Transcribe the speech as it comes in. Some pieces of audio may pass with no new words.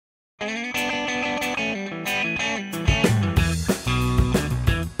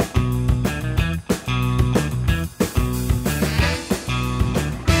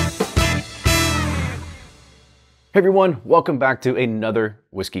Hey everyone, welcome back to another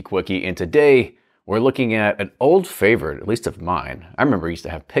Whiskey Quickie, and today we're looking at an old favorite, at least of mine. I remember I used to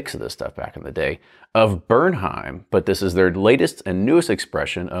have pics of this stuff back in the day, of Bernheim, but this is their latest and newest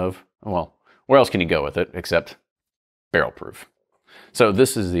expression of, well, where else can you go with it except barrel proof. So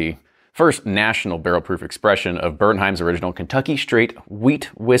this is the first national barrel proof expression of Bernheim's original Kentucky straight wheat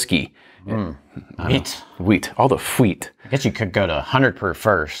whiskey. Wheat, all the wheat. I guess you could go to 100 proof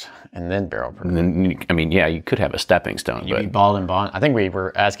first and then barrel proof. And then, I mean, yeah, you could have a stepping stone. You'd be bottled and bond. I think we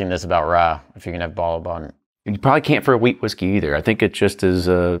were asking this about rye, if you can have bottled bond. You probably can't for a wheat whiskey either. I think it just is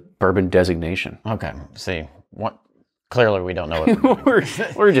a bourbon designation. Okay, see, clearly we don't know what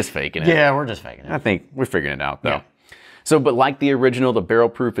we're just faking it. Yeah, we're just faking it. I think we're figuring it out though. Yeah. So, but like the original, the barrel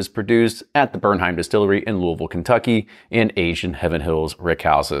proof is produced at the Bernheim Distillery in Louisville, Kentucky, and aged in Heaven Hills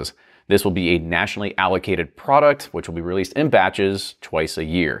rickhouses. This will be a nationally allocated product, which will be released in batches twice a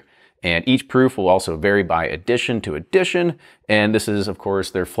year. And each proof will also vary by edition to edition. And this is, of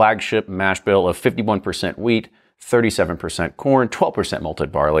course, their flagship mash bill of 51% wheat, 37% corn, 12%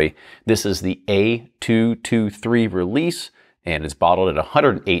 malted barley. This is the A223 release, and it's bottled at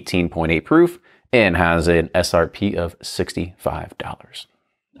 118.8 proof and has an SRP of $65.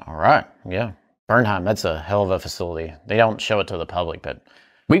 All right, yeah. Bernheim, that's a hell of a facility. They don't show it to the public, but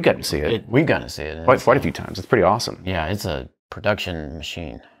we've gotten to see it. We've gotten to see it. Quite a few times. It's pretty awesome. Yeah, it's a production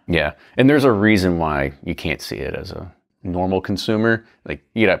machine. Yeah, and there's a reason why you can't see it as a normal consumer. Like,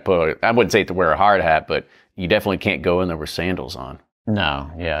 you gotta put, I wouldn't say to wear a hard hat, but you definitely can't go in there with sandals on. No,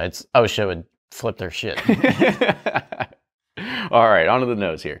 yeah, it's OSHA would flip their shit. All right, on to the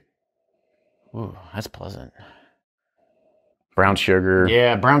nose here. Ooh, that's pleasant. Brown sugar.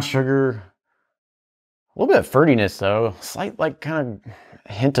 Yeah, brown sugar. A little bit of fruitiness though. Slight, like, kind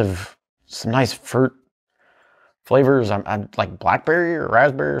of hint of some nice fruit flavors. I'm like blackberry or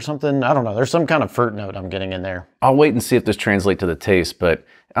raspberry or something. I don't know. There's some kind of fruit note I'm getting in there. I'll wait and see if this translates to the taste, but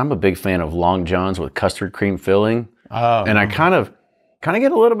I'm a big fan of Long Johns with custard cream filling. Oh. And I kind of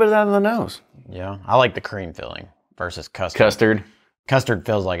get a little bit of that in the nose. Yeah, I like the cream filling versus custard. Custard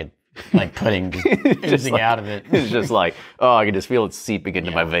feels like pudding just oozing out of it. It's just like, oh, I can just feel it seeping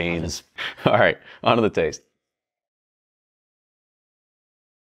into my veins. All right, on to the taste.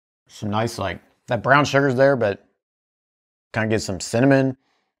 Some nice, like, that brown sugar's there, but kind of get some cinnamon,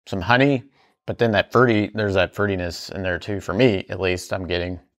 some honey, but then there's that fruitiness in there too. For me, at least, I'm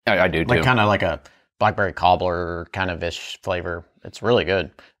getting. I do too. Like kind of like a blackberry cobbler kind of ish flavor. It's really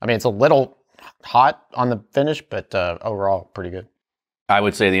good. I mean, it's a little hot on the finish, but overall, pretty good. I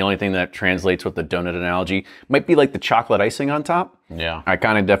would say the only thing that translates with the donut analogy might be like the chocolate icing on top. Yeah. I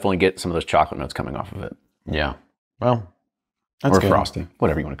kind of definitely get some of those chocolate notes coming off of it. Yeah. Well, that's or good. Frosty,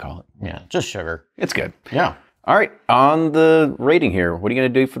 whatever you want to call it. Yeah, just sugar. It's good. Yeah. All right, on the rating here, what are you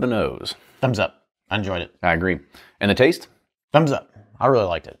going to do for the nose? Thumbs up. I enjoyed it. I agree. And the taste? Thumbs up. I really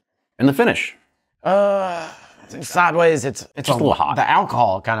liked it. And the finish? Sideways, it's just a little hot. The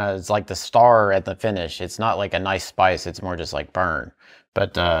alcohol kind of is like the star at the finish. It's not like a nice spice. It's more just like burn.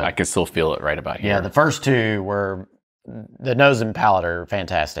 But I can still feel it right about here. Yeah, the first two were, the nose and palate are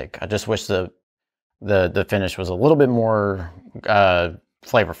fantastic. I just wish the finish was a little bit more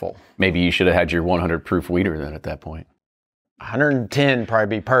flavorful. Maybe you should have had your 100 proof wheater then at that point. 110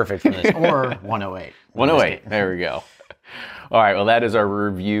 probably be perfect for this, or 108. 108, there we go. All right, well, that is our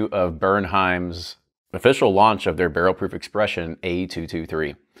review of Bernheim's official launch of their barrel proof expression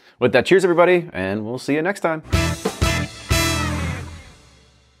A223. With that, cheers everybody, and we'll see you next time.